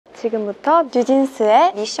지금부터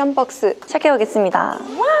뉴진스의 미션 박스 시작해보겠습니다.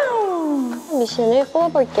 와우! 미션을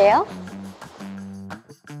뽑아볼게요.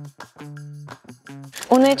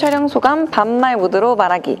 오늘 촬영 소감 반말모드로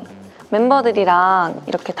말하기. 멤버들이랑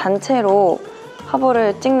이렇게 단체로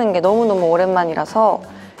화보를 찍는 게 너무너무 오랜만이라서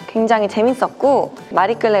굉장히 재밌었고,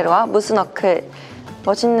 마리끌레르와 무스너클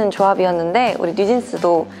멋있는 조합이었는데 우리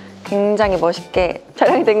뉴진스도 굉장히 멋있게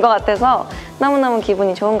촬영이 된 것 같아서 너무너무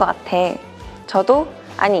기분이 좋은 것 같아.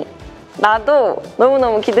 나도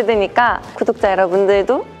너무너무 기대되니까 구독자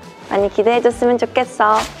여러분들도 많이 기대해줬으면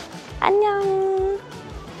좋겠어. 안녕.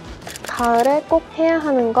 가을에 꼭 해야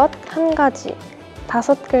하는 것 한 가지.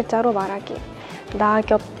 5글자로 말하기.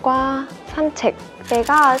 낙엽과 산책.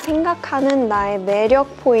 내가 생각하는 나의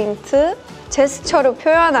매력 포인트 제스처로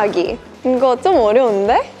표현하기. 이거 좀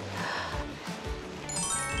어려운데?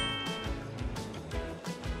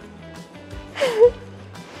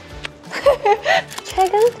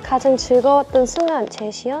 최근 가장 즐거웠던 순간.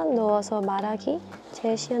 제시연 누워서 말하기.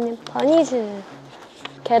 제시연의 버니즈.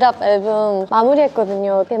 겟업 앨범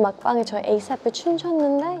마무리했거든요. 막방에 저희 에이셉을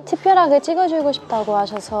춤췄는데 특별하게 찍어주고 싶다고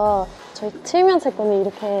하셔서 저희 틀면서 했거든요.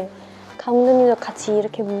 이렇게 감독님도 같이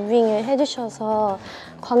이렇게 무빙을 해주셔서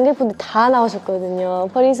관객분들 다 나오셨거든요.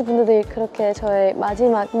 버니즈 분들도 그렇게 저희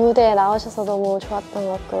마지막 무대에 나오셔서 너무 좋았던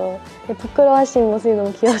것 같고, 부끄러워하시는 모습이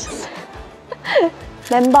너무 귀여우셨어요.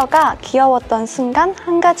 멤버가 귀여웠던 순간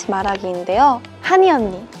한 가지 말하기인데요. 한이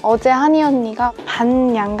언니. 어제 한이 언니가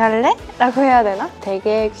반양갈래? 라고 해야 되나?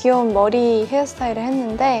 되게 귀여운 머리 헤어스타일을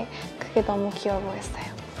했는데 그게 너무 귀여워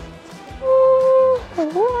보였어요.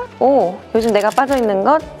 오, 요즘 내가 빠져있는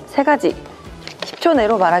것 3가지. 10초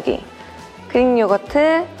내로 말하기. 그릭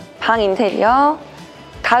요거트, 방 인테리어,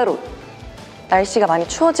 가을 옷. 날씨가 많이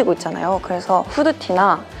추워지고 있잖아요. 그래서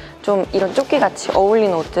후드티나 좀 이런 조끼같이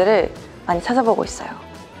어울리는 옷들을 많이 찾아보고 있어요.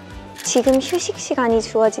 지금 휴식 시간이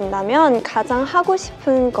주어진다면 가장 하고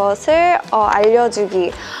싶은 것을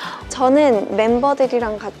알려주기. 저는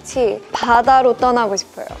멤버들이랑 같이 바다로 떠나고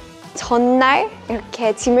싶어요. 전날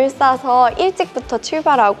이렇게 짐을 싸서 일찍부터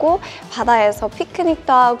출발하고 바다에서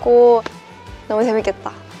피크닉도 하고 너무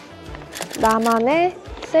재밌겠다. 나만의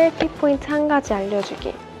셀피 포인트 한 가지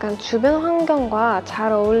알려주기. 약간 주변 환경과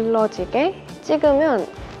잘 어우러지게 찍으면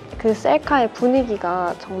그 셀카의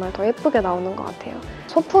분위기가 정말 더 예쁘게 나오는 것 같아요.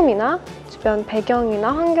 소품이나 주변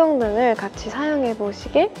배경이나 환경 등을 같이 사용해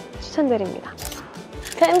보시길 추천드립니다.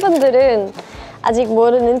 팬분들은 아직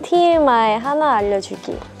모르는 TMI 하나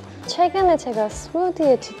알려주기. 최근에 제가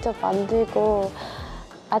스무디에 직접 만들고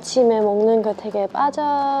아침에 먹는 거 되게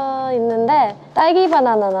빠져있는데 딸기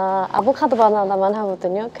바나나나 아보카도 바나나만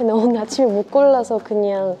하거든요. 근데 오늘 아침에 못 골라서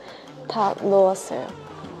그냥 다 넣었어요.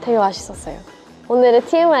 되게 맛있었어요. 오늘의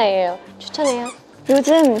TMI예요. 추천해요.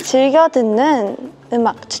 요즘 즐겨 듣는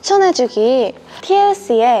음악 추천해주기.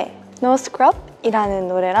 TLC의 No Scrub 이라는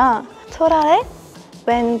노래랑 토라의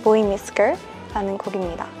When Boy Meets Girl 라는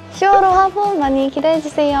곡입니다. 10월호 화보 많이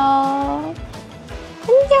기대해주세요. 안녕.